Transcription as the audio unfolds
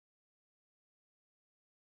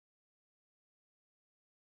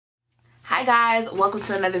Hi guys, welcome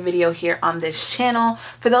to another video here on this channel.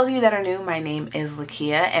 For those of you that are new, my name is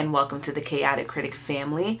Lakia and welcome to the Chaotic Critic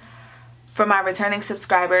family. For my returning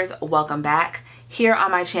subscribers, welcome back. Here on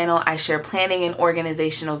my channel, I share planning and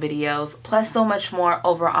organizational videos, plus so much more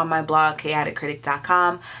over on my blog,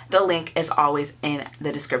 chaoticcritic.com. The link is always in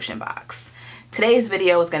the description box. Today's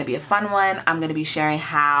video is going to be a fun one. I'm going to be sharing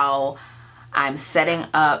how I'm setting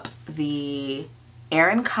up the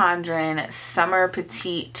Erin Condren Summer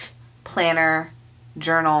Petite planner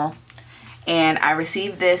journal, and I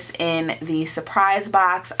received this in the surprise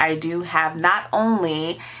box. I do have not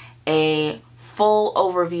only a full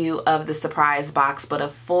overview of the surprise box, but a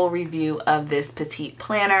full review of this petite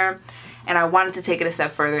planner, and I wanted to take it a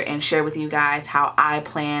step further and share with you guys how I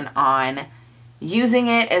plan on using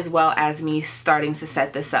it, as well as me starting to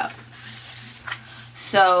set this up.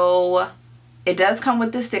 So it does come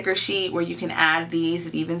with the sticker sheet where you can add these.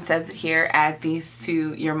 It even says it here, add these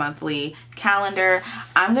to your monthly calendar.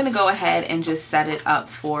 I'm going to go ahead and just set it up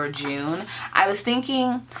for June. I was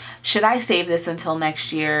thinking, should I save this until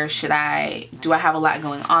next year? Do I have a lot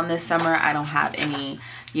going on this summer? I don't have any,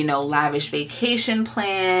 lavish vacation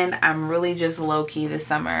plan. I'm really just low-key this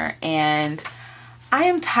summer, and I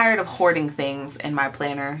am tired of hoarding things in my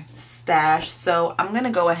planner stash, so I'm gonna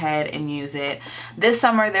go ahead and use it. This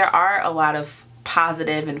summer there are a lot of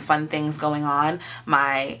positive and fun things going on.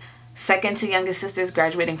 My second to youngest sister is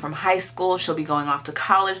graduating from high school. She'll be going off to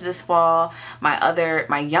college this fall.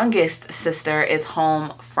 My youngest sister is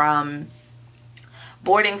home from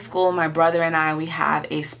boarding school. My brother and I, we have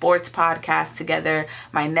a sports podcast together.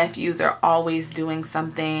 My nephews are always doing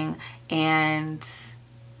something, and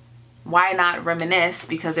why not reminisce?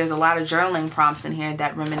 Because there's a lot of journaling prompts in here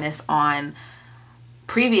that reminisce on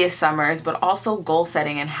previous summers, but also goal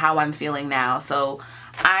setting and how I'm feeling now. So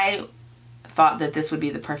I thought that this would be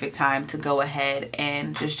the perfect time to go ahead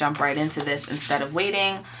and just jump right into this instead of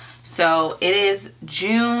waiting. So it is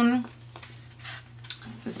June.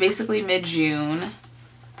 It's basically mid-June.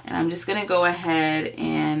 And I'm just going to go ahead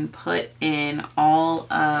and put in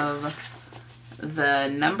all of the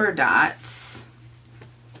number dots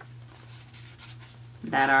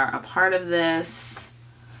that are a part of this.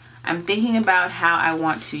 I'm thinking about how I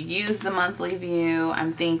want to use the monthly view.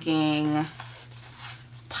 I'm thinking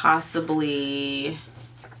possibly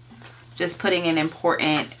just putting an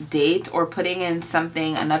important date, or putting in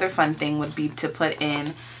something. Another fun thing would be to put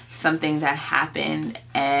in something that happened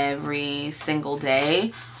every single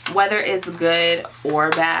day, whether it's good or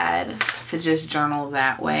bad, to just journal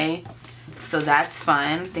that way. So that's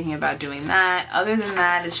fun, thinking about doing that. Other than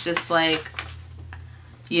that, it's just like,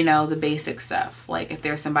 the basic stuff, like if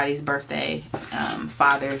there's somebody's birthday,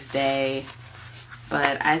 Father's Day.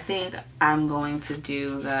 But I think I'm going to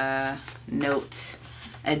do the note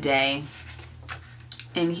a day.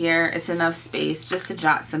 In here, it's enough space just to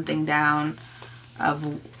jot something down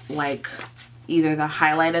of like either the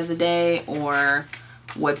highlight of the day or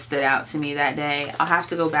what stood out to me that day. I'll have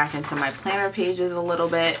to go back into my planner pages a little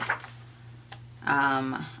bit.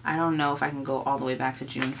 I don't know if I can go all the way back to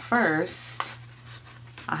June 1st.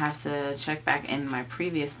 I'll have to check back in my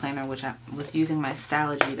previous planner, which I was using my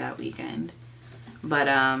Stalogy that weekend. But,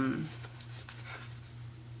 am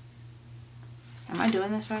I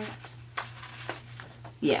doing this right?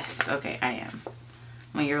 Yes, okay, I am.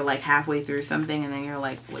 When you're like halfway through something and then you're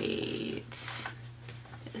like, wait,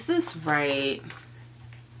 is this right?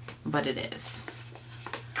 But it is.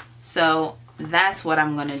 So that's what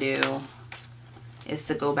I'm gonna do, is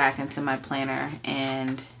to go back into my planner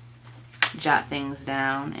and jot things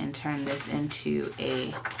down and turn this into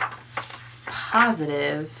a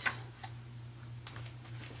positive,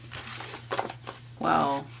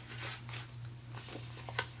 well,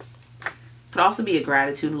 could also be a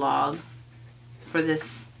gratitude log for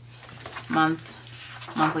this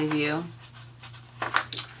monthly view.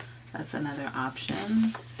 That's another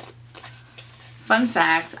option. Fun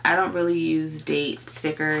fact, I don't really use date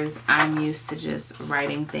stickers. I'm used to just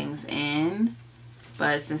writing things in.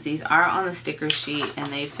 But since these are on the sticker sheet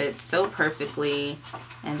and they fit so perfectly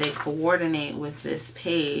and they coordinate with this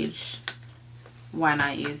page, why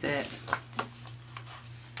not use it?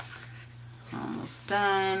 Almost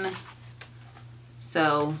done.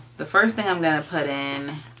 So the first thing I'm going to put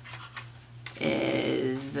in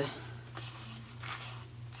is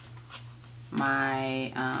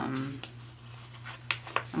my, I'm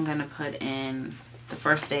going to put in the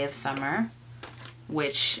first day of summer,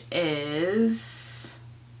 which is,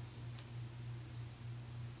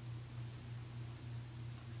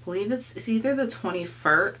 I believe it's either the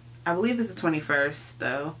 21st. I believe it's the 21st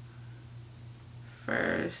though.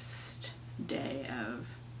 First day of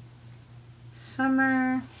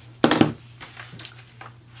summer.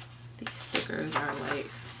 stickers are like,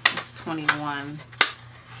 it's 21.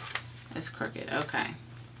 It's crooked. Okay.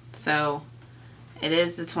 So it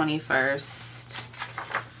is the 21st.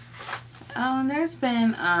 Oh, and there's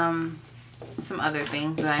been some other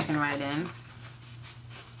things that I can write in.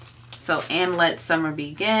 So, and let summer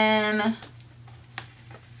begin.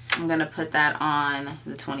 I'm going to put that on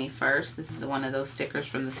the 21st. This is one of those stickers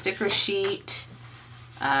from the sticker sheet.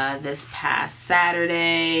 This past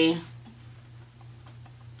Saturday.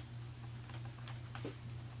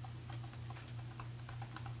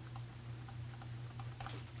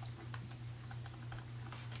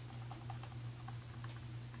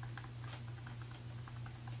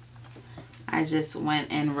 I just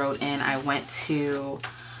went and wrote in, I went to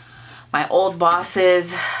my old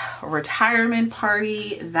boss's retirement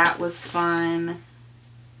party. That was fun.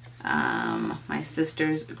 My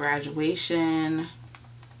sister's graduation.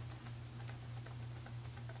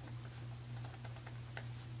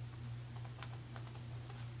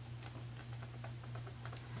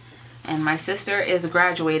 And my sister is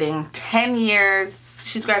graduating 10 years.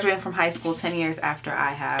 She's graduating from high school 10 years after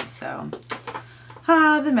I have. So,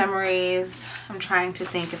 the memories. I'm trying to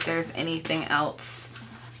think if there's anything else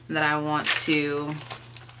that I want to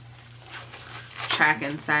track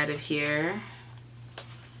inside of here.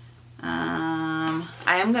 I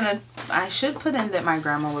should put in that my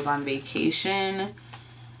grandma was on vacation.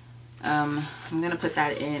 I'm gonna put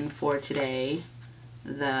that in for today,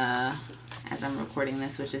 as I'm recording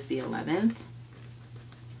this, which is the 11th.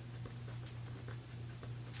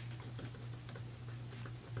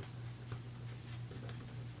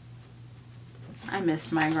 I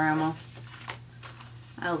missed my grandma.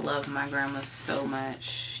 I love my grandma so much.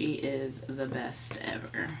 She is the best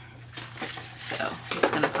ever. So I'm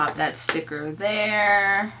just gonna pop that sticker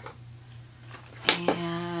there.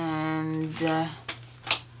 And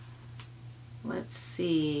let's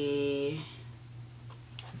see.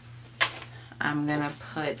 I'm gonna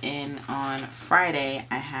put in on Friday,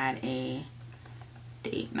 I had a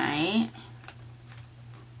date night.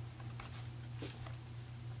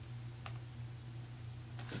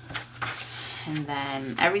 And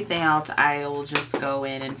then everything else I will just go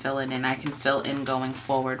in and fill in, and I can fill in going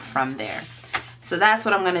forward from there. So that's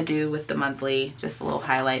what I'm going to do with the monthly, just a little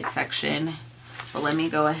highlight section. But let me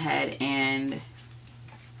go ahead and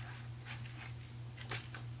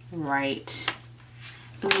write.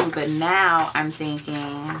 Ooh, but now I'm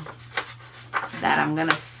thinking that I'm going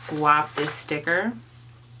to swap this sticker.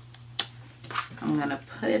 I'm going to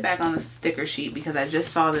put it back on the sticker sheet because I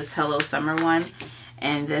just saw this Hello Summer one.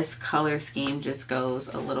 And this color scheme just goes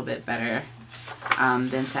a little bit better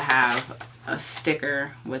than to have a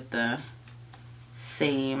sticker with the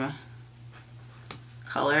same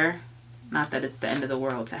color. Not that it's the end of the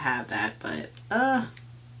world to have that, but I'm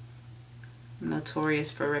notorious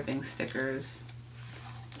for ripping stickers.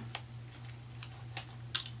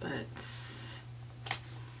 But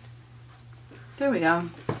there we go.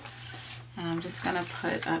 And I'm just gonna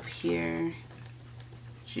put up here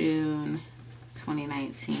June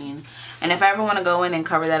 2019. And if I ever want to go in and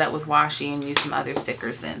cover that up with washi and use some other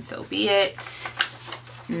stickers, then so be it.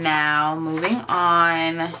 Now moving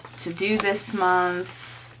on to do this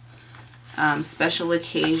month, special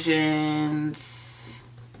occasions,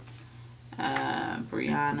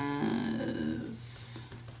 Brianna's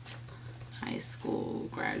high school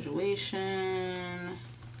graduation.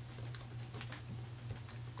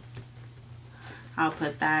 I'll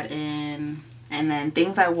put that in. And then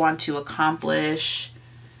things I want to accomplish,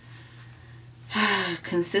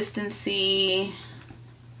 consistency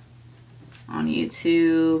on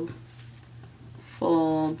YouTube,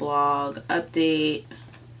 full blog update,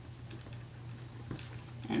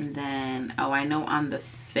 and then, oh, I know on the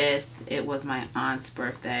 5th it was my aunt's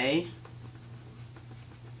birthday.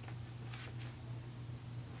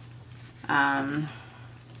 And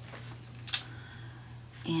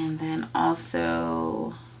then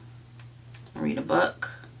also read a book.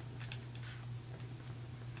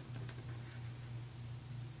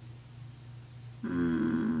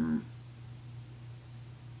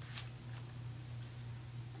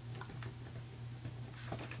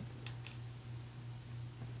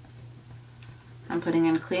 I'm putting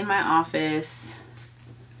in clean my office,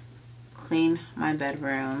 clean my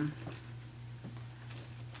bedroom,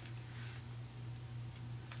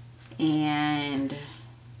 and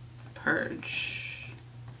purge.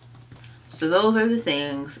 So those are the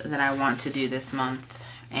things that I want to do this month.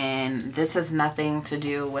 And this has nothing to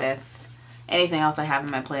do with anything else I have in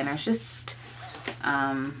my planner. It's just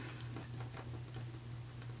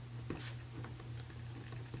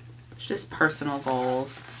personal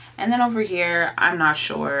goals. And then over here, I'm not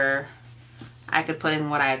sure. I could put in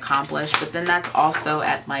what I accomplished, but then that's also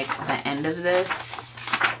at like the end of this.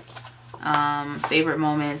 Favorite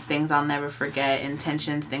moments, things I'll never forget,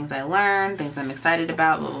 intentions, things I learned, things I'm excited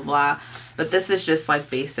about, blah, blah, blah. But this is just like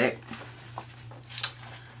basic.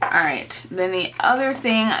 All right, then the other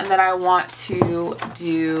thing that I want to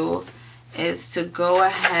do is to go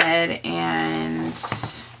ahead and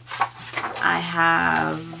I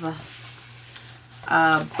have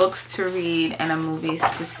books to read and movies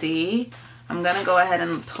to see. I'm gonna go ahead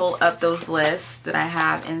and pull up those lists that I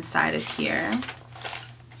have inside of here.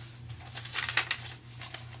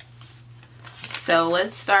 So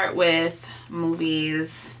let's start with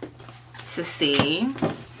movies to see.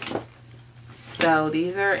 So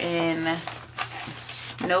these are in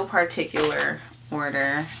no particular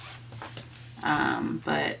order,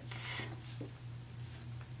 but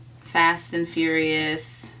Fast and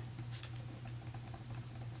Furious,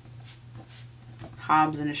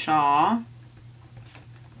 Hobbs and Shaw,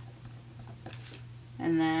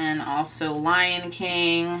 and then also Lion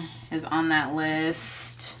King is on that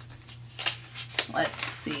list. Let's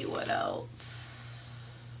see what else.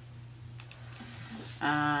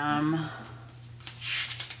 I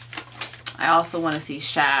also want to see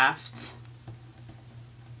Shaft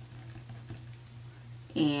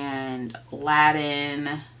and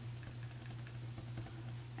Aladdin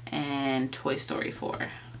and Toy Story 4.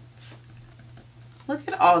 Look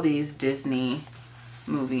at all these Disney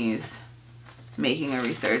movies making a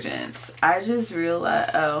resurgence. I just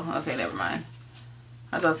realized, oh, okay, never mind.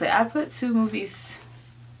 I was about to say, I put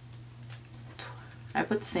I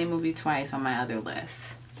put the same movie twice on my other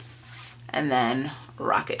list. And then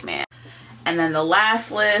Rocket Man. And then the last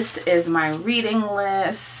list is my reading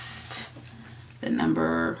list. The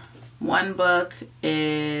number 1 book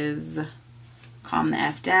is Calm the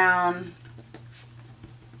F Down.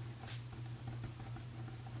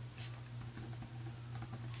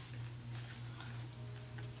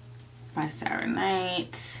 By Sarah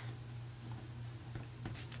Knight.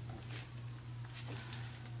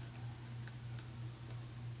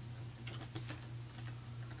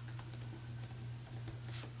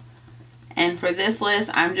 And for this list,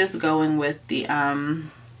 I'm just going with the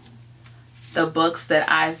books that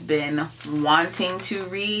I've been wanting to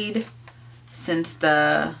read since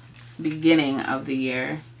the beginning of the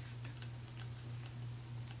year,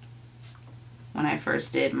 when I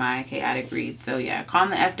first did my chaotic read. So yeah, Calm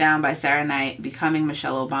the F Down by Sarah Knight, Becoming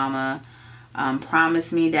Michelle Obama,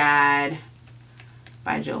 Promise Me Dad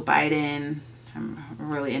by Joe Biden. I'm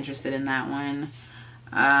really interested in that one.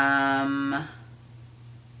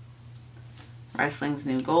 Wrestling's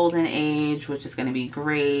New Golden Age, which is going to be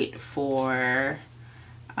great for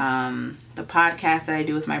the podcast that I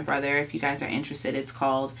do with my brother. If you guys are interested, it's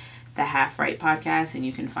called the Half Right Podcast, and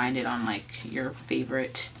you can find it on like your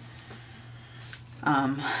favorite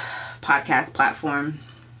podcast platform.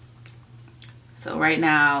 So right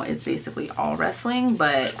now it's basically all wrestling,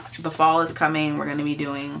 but the fall is coming. We're going to be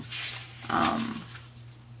doing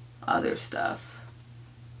other stuff.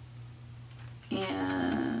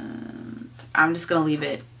 And I'm just going to leave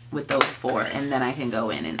it with those 4, and then I can go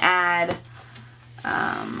in and add.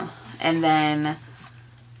 And then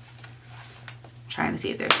trying to see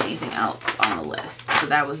if there's anything else on the list. So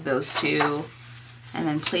that was those 2. And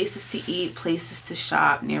then places to eat, places to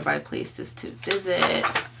shop, nearby places to visit.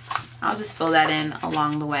 I'll just fill that in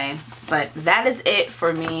along the way. But that is it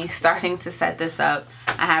for me starting to set this up.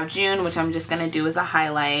 I have June, which I'm just going to do as a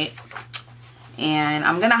highlight. And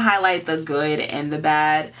I'm going to highlight the good and the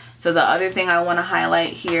bad. So the other thing I want to highlight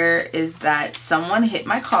here is that someone hit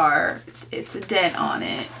my car. It's a dent on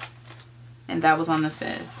it. And that was on the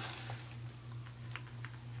 5th.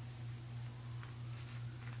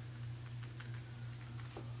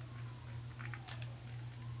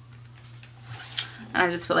 And I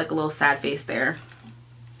just feel like a little sad face there.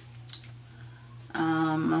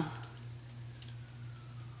 Okay.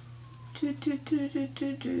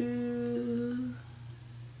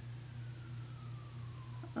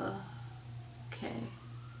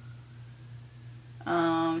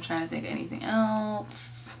 I'm trying to think of anything else.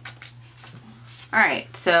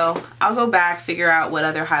 Alright, so I'll go back, figure out what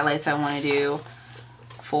other highlights I want to do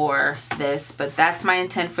for this. But that's my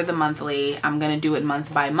intent for the monthly. I'm going to do it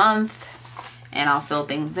month by month. And I'll fill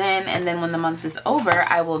things in, and then when the month is over,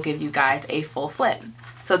 I will give you guys a full flip.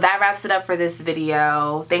 So that wraps it up for this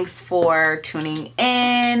video. Thanks for tuning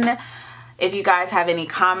in. If you guys have any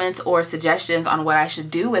comments or suggestions on what I should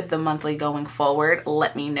do with the monthly going forward,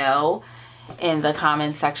 let me know in the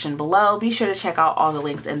comments section below. Be sure to check out all the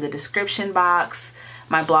links in the description box.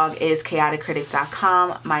 My blog is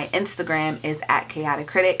chaoticcritic.com. My Instagram is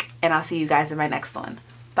 @chaoticcritic, and I'll see you guys in my next one.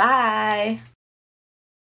 Bye!